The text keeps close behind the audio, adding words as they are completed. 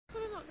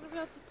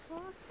allowed to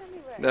park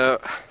anywhere. No.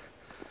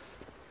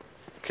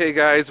 Okay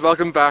guys,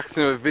 welcome back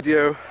to another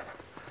video.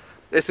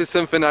 This is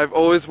something I've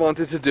always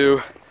wanted to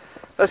do,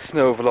 a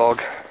snow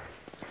vlog.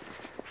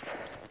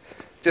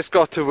 Just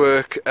got to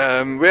work.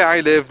 Where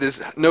I live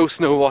there's no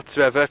snow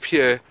whatsoever. Up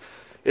here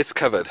it's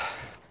covered.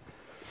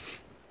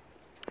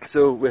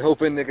 So we're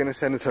hoping they're going to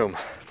send us home.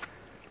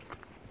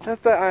 I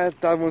bet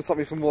Dad won't stop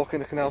me from walking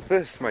the canal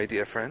first, my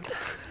dear friend.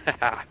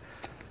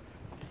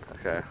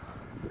 Okay.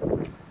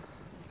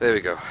 There we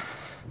go.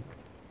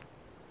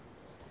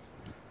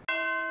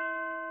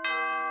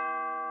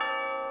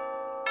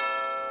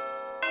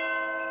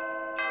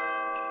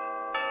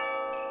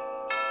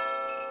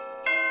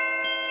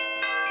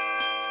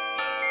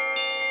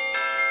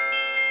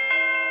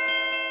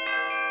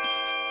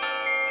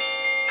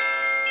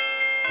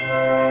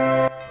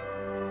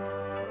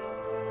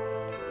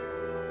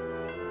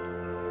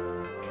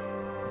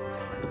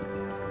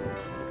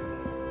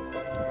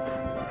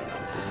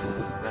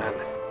 Man,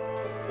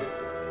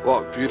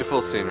 what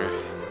beautiful scenery.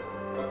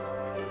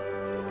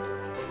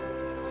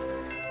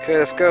 Okay,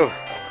 let's go.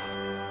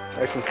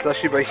 Nice and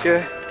slushy by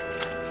here.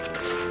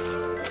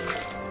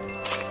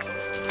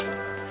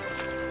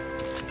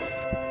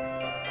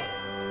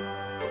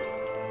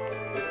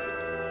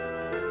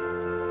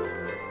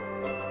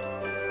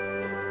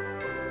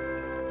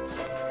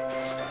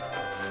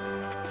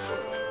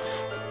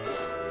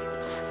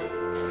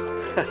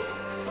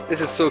 This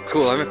is so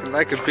cool. I'm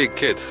like a big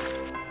kid.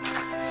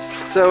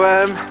 So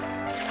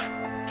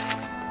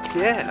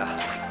yeah.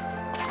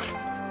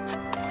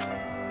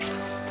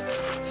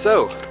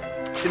 So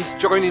since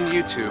joining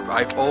YouTube,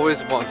 I've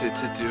always wanted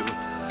to do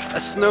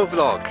a snow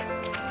vlog,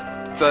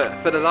 but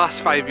for the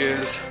last 5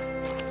 years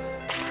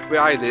where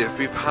I live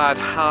we've had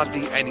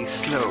hardly any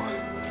snow,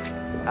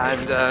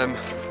 and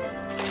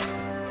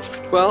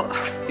well,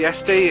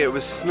 yesterday it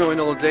was snowing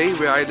all day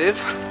where I live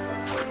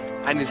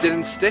and it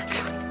didn't stick.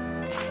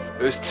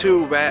 It was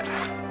too wet,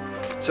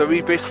 so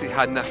we basically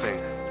had nothing.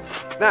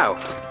 Now,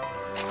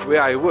 where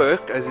I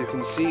work, as you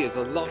can see, is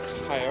a lot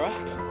higher up,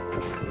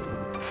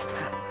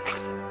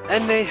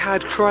 and they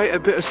had quite a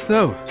bit of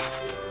snow.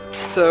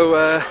 So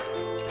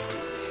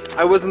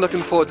I wasn't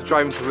looking forward to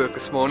driving to work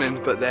this morning,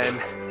 but then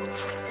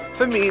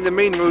for me the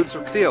main roads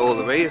were clear all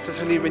the way. It's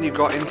just only when you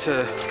got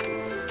into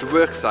the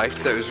work site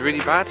that it was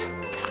really bad.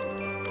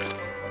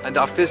 And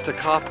our visitor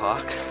car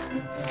park,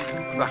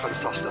 back on the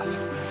soft stuff.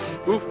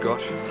 Oh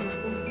gosh.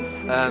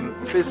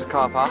 Visitor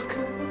car park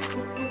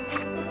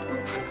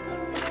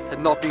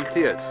had not been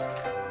cleared.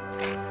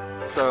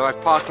 So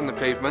I've parked on the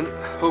pavement.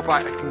 Hope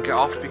I can get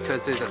off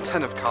because there's a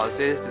ton of cars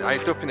there. I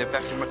don't think they've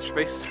left much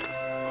space.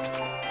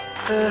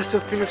 So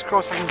fingers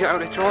crossed I can get out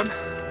later on.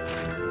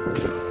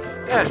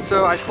 Yeah,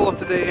 so I thought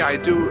today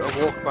I'd do a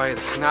walk by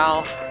the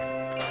canal.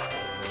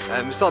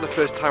 It's not the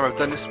first time I've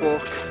done this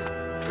walk.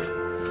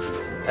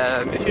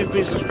 If you've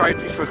been subscribed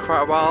to me for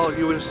quite a while,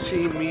 you would have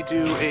seen me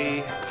do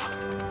a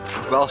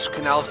Welsh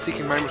canal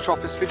seeking my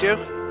metropolis video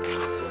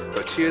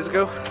about 2 years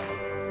ago.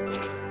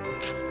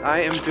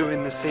 I am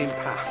doing the same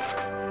path.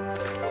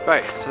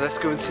 Right, so let's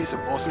go and see some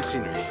awesome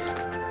scenery.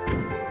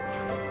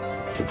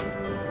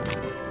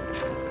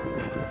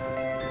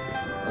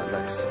 Oh,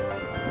 nice.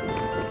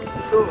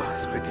 Oh,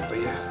 it's quite deep by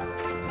here.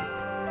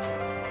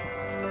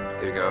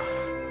 Here we go.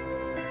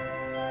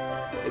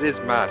 It is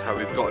mad how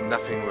we've got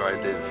nothing where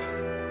I live.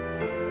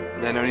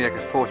 And then only like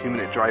a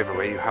 40-minute drive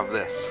away you have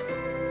this.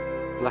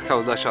 Look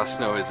how lush our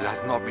snow is, it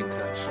has not been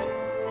touched.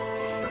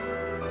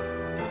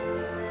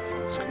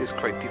 So it is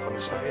quite deep on the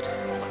side.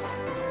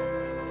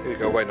 Here we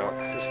go, why not?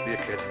 Just be a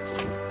kid.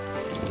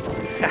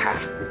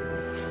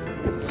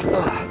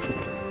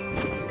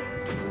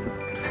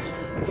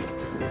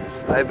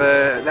 I've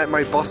let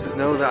my bosses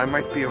know that I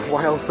might be a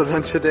while for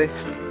lunch today.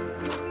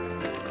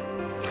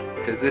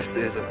 Because this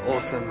is an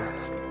awesome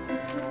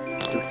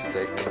route to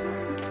take.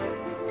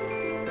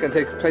 Can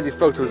take plenty of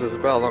photos as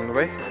well along the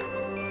way.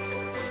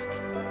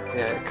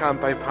 Yeah, you can't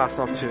bypass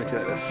an opportunity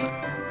like this.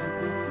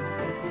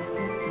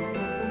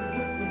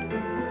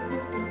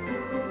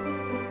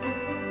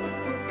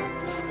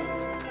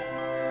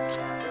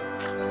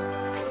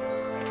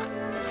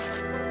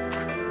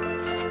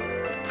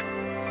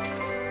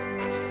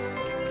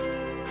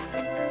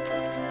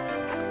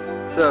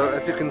 So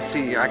as you can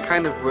see, I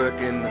kind of work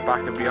in the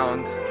back and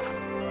beyond.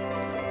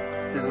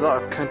 There's a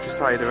lot of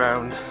countryside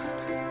around.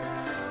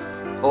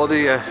 All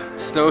the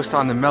snow's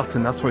starting to melt,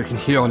 and that's what you can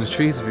hear on the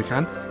trees if you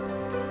can.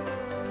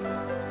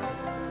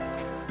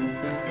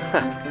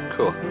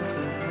 Cool.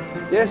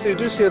 Yeah, so you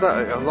do see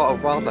that a lot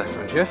of wildlife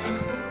around here.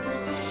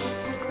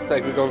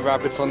 Like we've got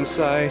rabbits on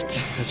site,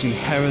 I've seen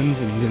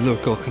herons in the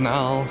local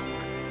canal.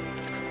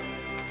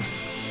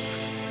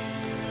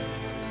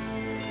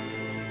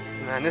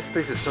 Man, this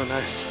place is so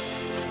nice.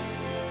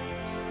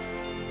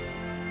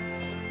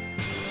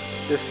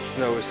 This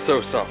snow is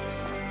so soft.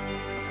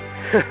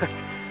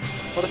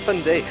 What a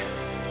fun day.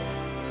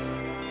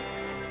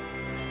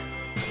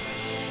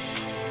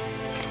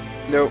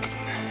 No,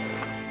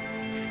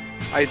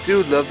 I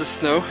do love the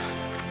snow,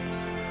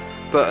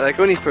 but like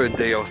only for a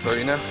day or so,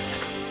 you know.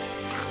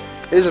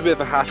 It is a bit of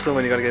a hassle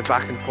when you got to get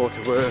back and forth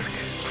to work.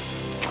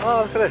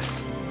 Oh, look at this.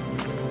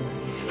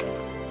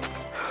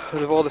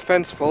 With all the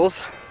fence poles,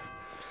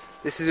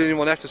 this is the only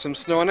one left with some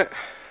snow on it.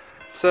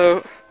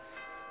 So,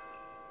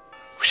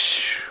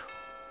 whoosh,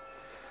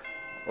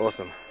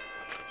 awesome.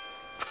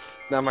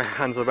 Now my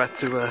hands are wet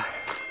to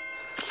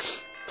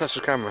touch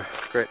the camera.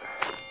 Great.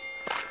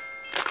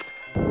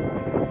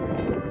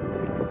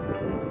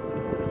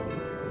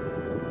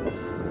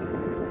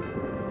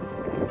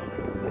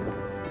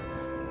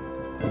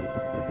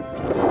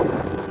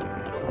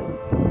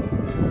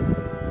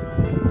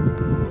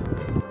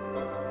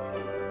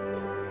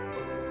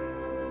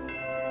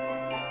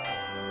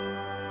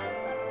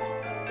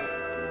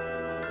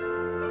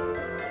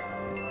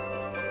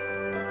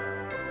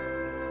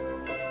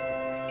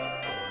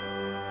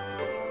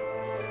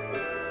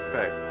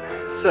 Right,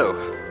 so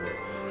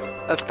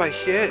up by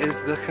here is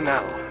the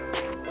canal.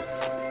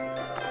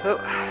 Oh,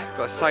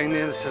 got a sign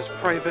there that says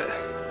private.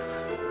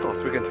 Of course,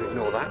 we're going to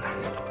ignore that.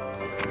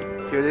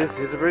 Here it is,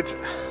 here's the bridge.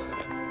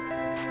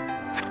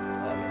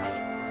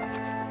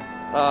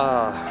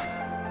 Ah,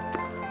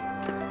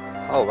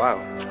 oh wow.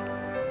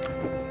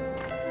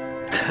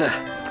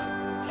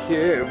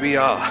 Here we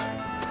are.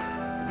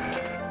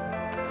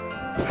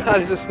 Ah,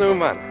 there's a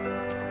snowman.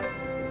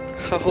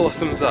 How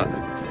awesome is that?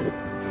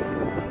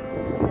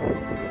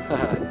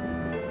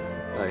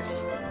 Nice.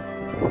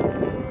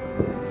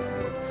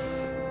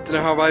 Don't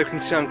know how well you can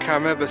see on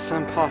camera, but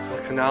some parts of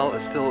the canal are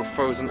still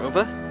frozen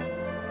over.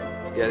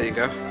 Yeah, there you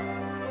go.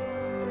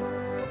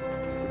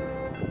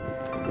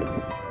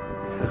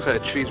 Looks like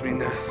a tree's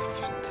been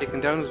taken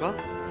down as well.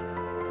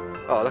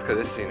 Oh, look at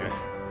this scenery.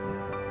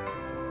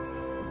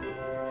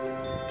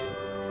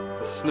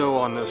 The snow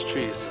on those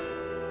trees.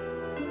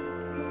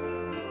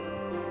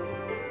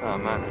 Oh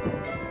man.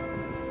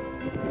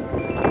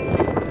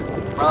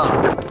 Ah,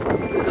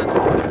 is it?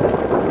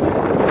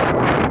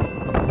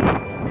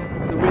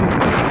 The wind.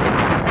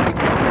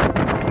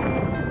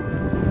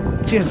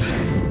 Cheers.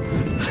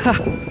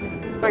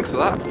 Thanks for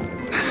that.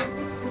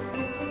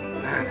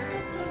 Man.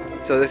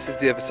 So this is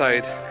the other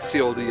side.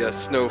 See all the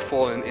snow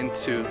falling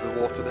into the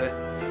water there.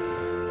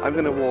 I'm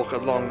going to walk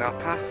along that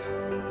path.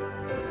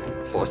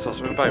 Thought I saw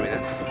something by me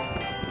then.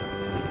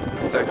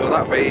 So I go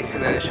that way,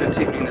 and then it should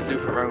take me in the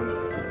loop around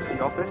to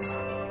the office.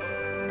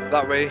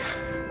 That way.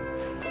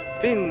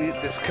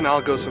 This canal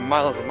goes for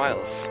miles and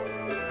miles.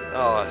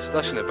 Oh, it's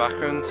lush in the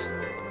background.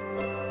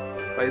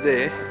 Right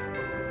there,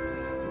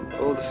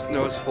 all the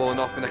snow's falling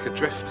off in like a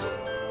drift.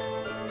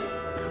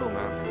 Cool,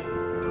 man.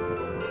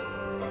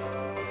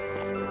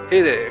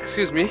 Hey there,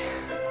 excuse me.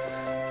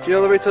 Do you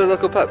know the way to the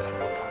local pub?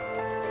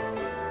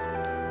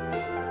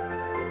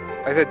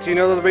 I said, do you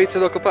know the way to the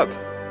local pub?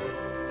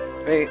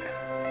 Mate.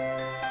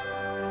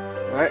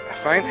 Right,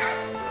 fine.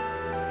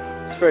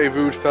 It's a very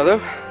rude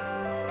fellow.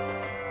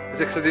 Is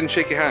it because I didn't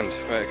shake your hand?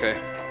 Right, okay.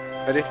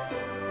 Ready?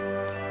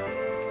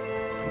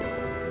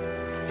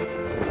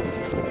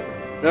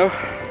 No?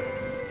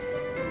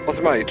 What's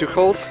the matter? You too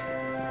cold?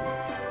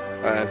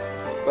 Alright.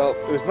 Well,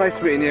 it was nice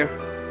meeting you.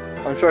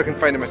 I'm sure I can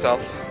find it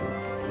myself.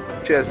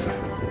 Cheers. There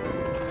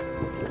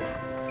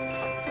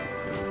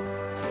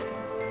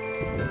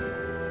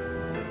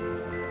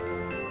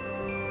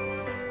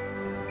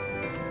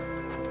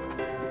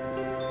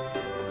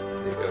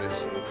you go,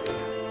 this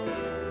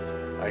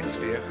ice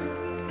for you.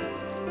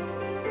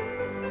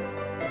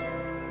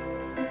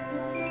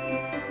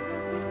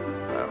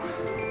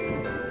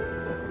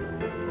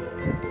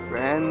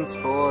 Friends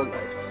for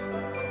life.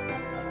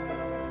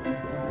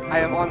 I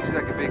am honestly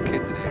like a big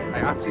kid today. I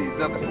absolutely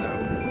love the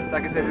snow.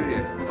 Like I said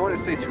earlier, I don't want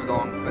to stay too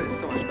long, but it's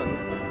so much fun.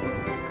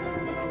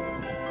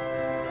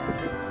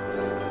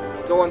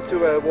 Don't want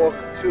to walk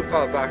too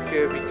far back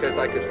here because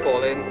I could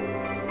fall in.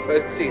 But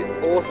as you can see,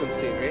 it's awesome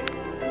scenery.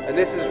 And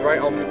this is right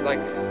on,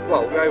 like,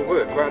 well, where I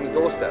work, right on the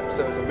doorstep,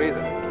 so it's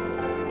amazing.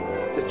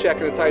 Just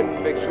checking the time to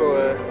make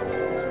sure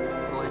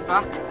I'm all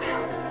back.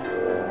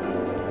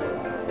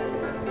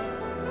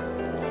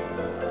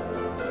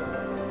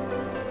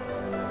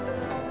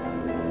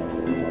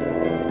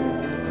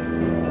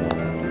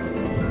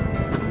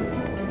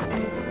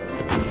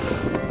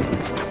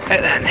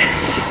 And then,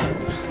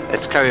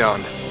 let's carry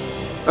on.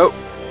 Oh,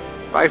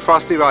 bye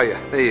Frosty Raya.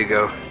 There you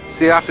go.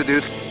 See you after,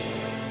 dude.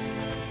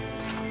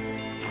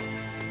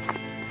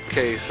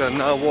 Okay, so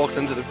now walked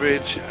under the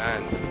bridge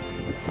and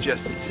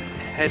just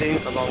heading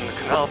along the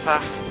canal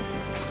path.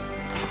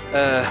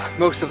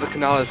 Most of the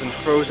canal isn't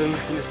frozen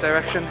in this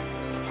direction.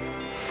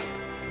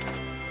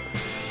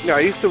 Yeah, I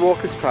used to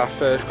walk this path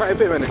quite a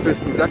bit when I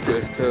first moved up here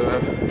to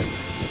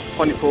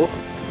Pontypool.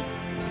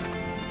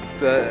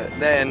 But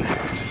then,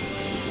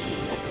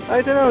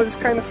 I don't know, I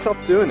just kind of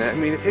stopped doing it. I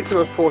mean, it takes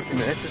about 40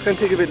 minutes. It's going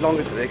to take a bit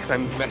longer today because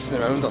I'm messing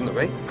around on the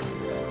way.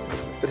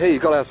 But hey,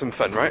 you've got to have some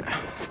fun, right?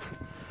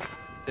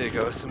 There you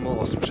go, some more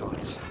awesome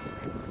shots.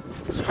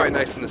 It's quite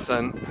nice in the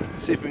sun.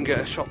 See if we can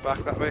get a shot back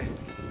that way.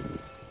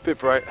 Bit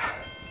bright.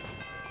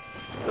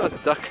 Oh, there's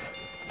a duck.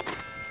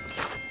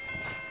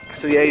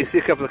 So yeah, you see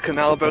a couple of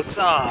canal boats.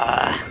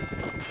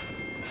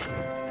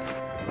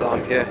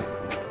 Along here.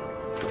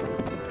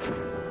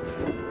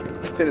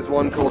 think there's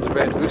one called the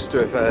Red Rooster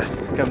if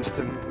it comes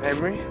to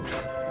memory.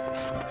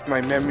 If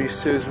my memory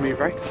serves me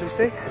right, as they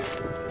say.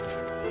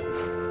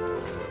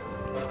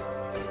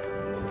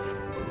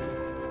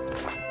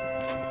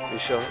 We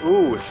shall.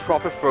 Ooh, it's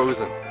proper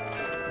frozen.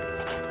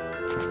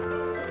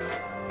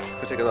 Let's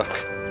go take a look.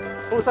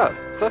 What was that?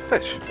 Is that a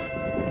fish?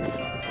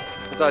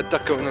 Is that a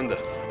duck going under?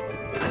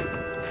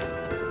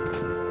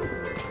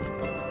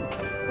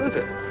 What is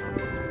it?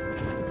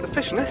 It's a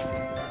fish, isn't it?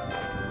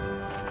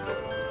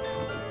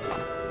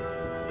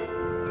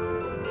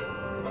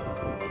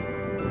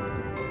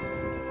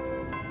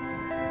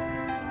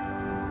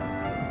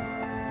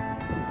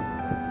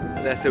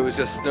 Unless it was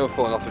just snow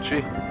falling off the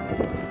tree.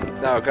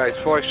 Now guys,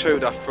 before I show you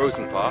that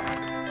frozen part,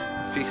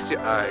 feast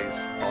your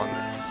eyes on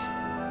this.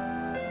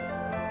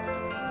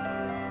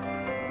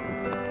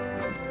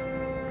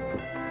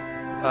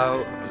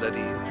 How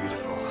bloody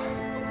beautiful.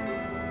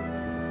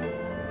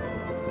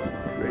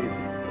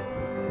 Crazy.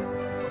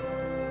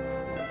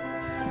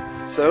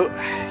 So,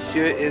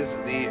 here is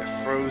the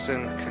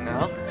frozen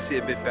canal. You can see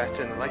a bit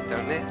better in the light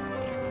down there.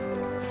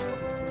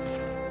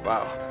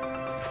 Wow.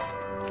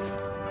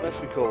 Must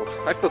be cold.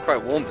 I feel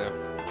quite warm now.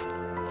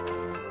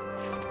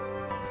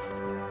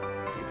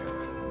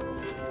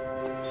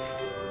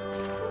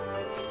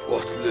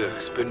 What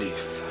lurks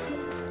beneath?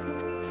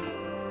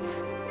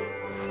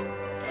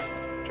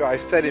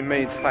 I've said it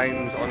many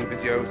times on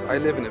videos, I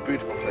live in a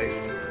beautiful place.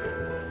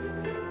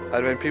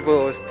 And when people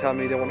always tell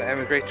me they want to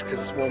emigrate because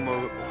it's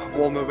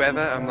warmer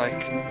weather, I'm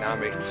like, nah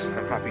mate,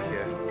 I'm happy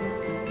here.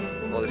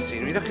 All the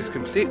scenery, look, it's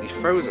completely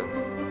frozen.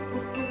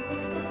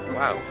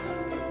 Wow.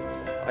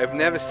 I've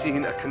never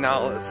seen a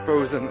canal as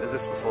frozen as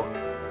this before.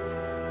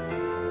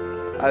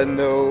 I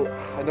know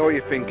what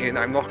you're thinking,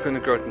 I'm not going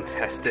to go out and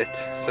test it,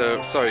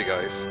 so sorry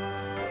guys.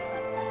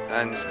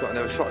 And it's got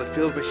another shot of the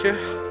field over here.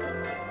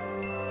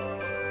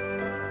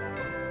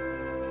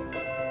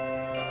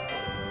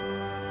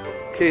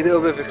 Okay, a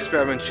little bit of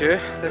experiment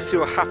here. Let's see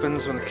what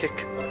happens when I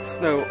kick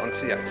snow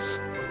onto the ice.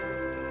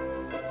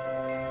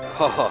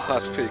 Oh,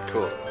 that's pretty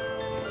cool.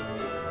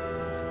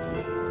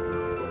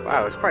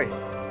 Wow, it's quite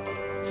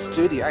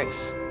sturdy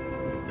ice.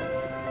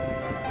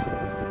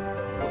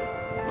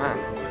 Man,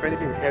 if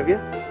anything heavier?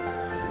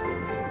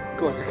 Of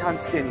course, I can't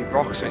see any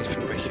rocks or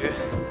anything right here.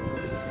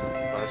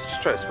 Well, let's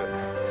just try this bit.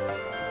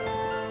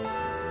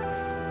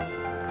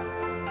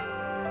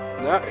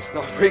 No, it's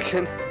not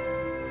breaking.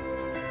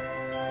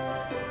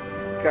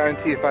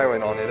 Guarantee if I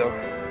went on it though,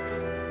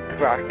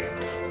 crack,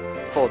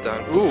 fall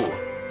down. Ooh!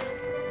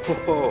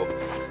 Whoa!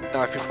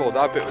 Now if you thought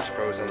that bit was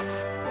frozen,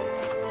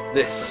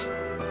 this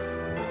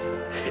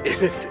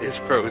is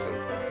frozen.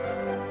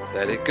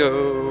 Let it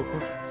go.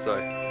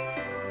 Sorry.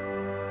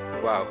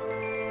 Wow.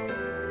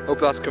 Hope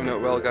that's coming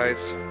out well,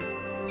 guys.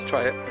 Let's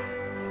try it.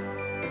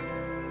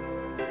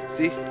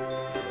 See?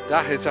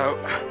 That is how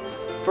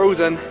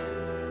frozen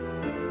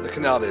the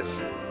canal is.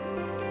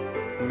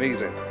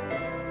 Amazing.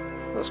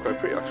 That's quite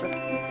pretty actually.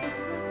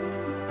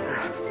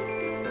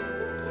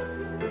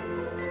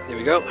 Here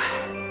we go.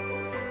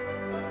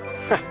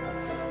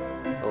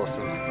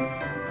 Awesome.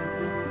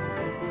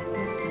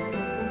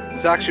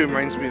 This actually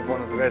reminds me of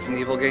one of the Resident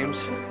Evil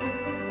games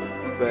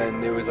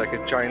when there was like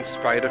a giant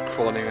spider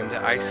crawling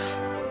under ice.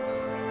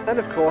 And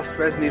of course,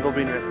 Resident Evil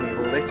being Resident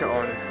Evil, later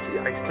on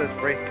the ice does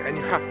break and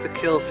you have to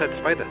kill said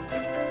spider.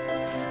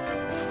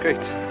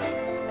 Great.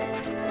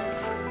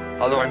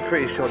 Although I'm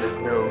pretty sure there's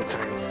no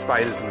giant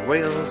spiders in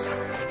Wales,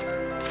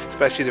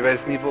 especially the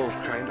Resident Evil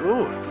kind.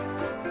 Ooh,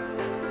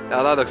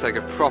 now that looks like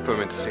a proper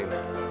winter scene.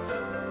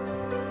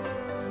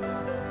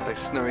 Like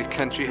snowy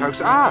country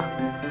house. Ah!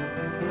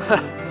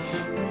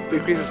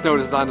 Big piece of snow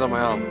just landed on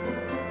my arm.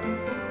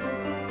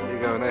 There you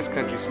go, nice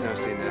country snow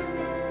scene there.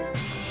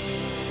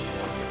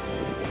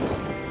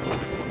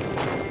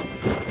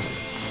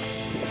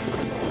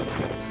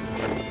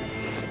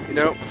 You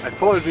know, I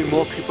thought there'd be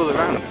more people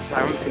around, because I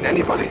haven't seen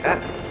anybody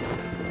yet.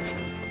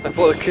 I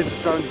thought the kids were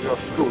starting to go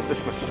to school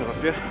this much time up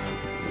here.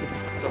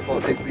 So I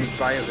thought they'd be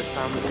by with their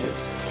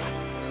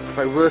families.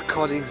 My work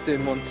colleagues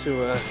didn't want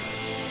to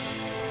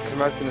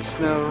come out in the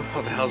snow.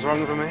 What the hell's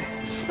wrong with me?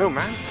 Snow,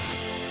 man.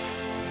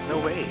 Snow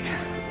way.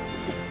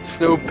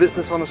 Snow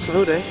business on a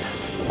snow day.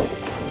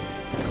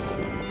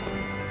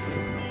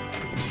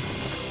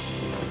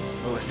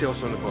 Oh, I see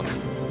also in the corner.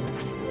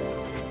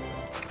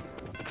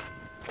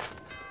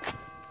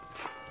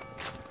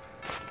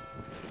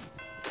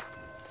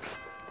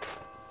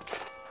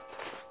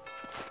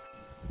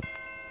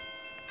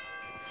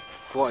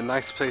 What a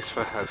nice place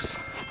for a house.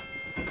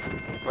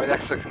 Right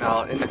next to the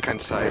canal, in the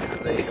countryside.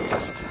 They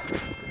must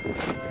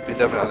be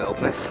loving that little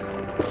place.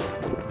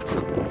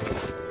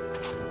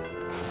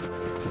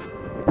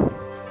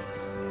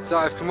 So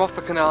I've come off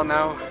the canal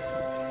now,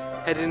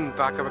 heading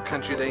back up a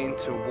country lane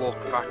to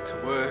walk back to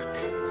work.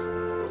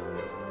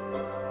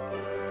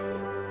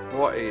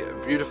 What a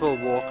beautiful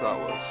walk that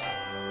was.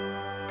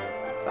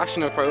 It's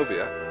actually not quite over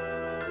yet.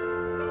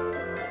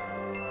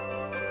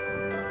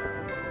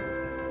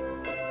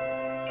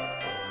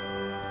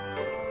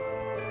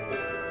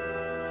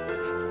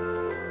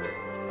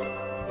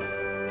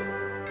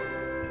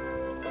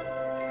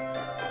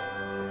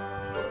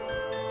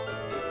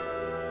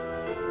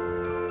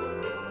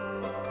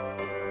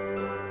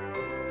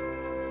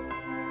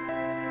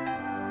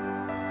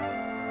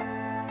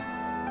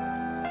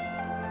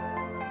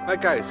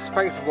 Alright guys,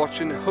 thank you for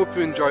watching. Hope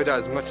you enjoyed it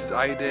as much as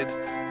I did.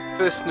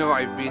 First snow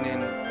I've been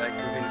in like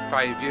within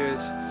 5 years,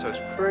 so it's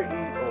pretty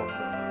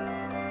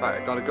awesome. Right,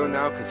 I gotta go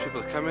now because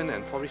people are coming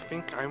and probably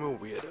think I'm a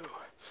weirdo.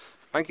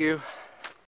 Thank you.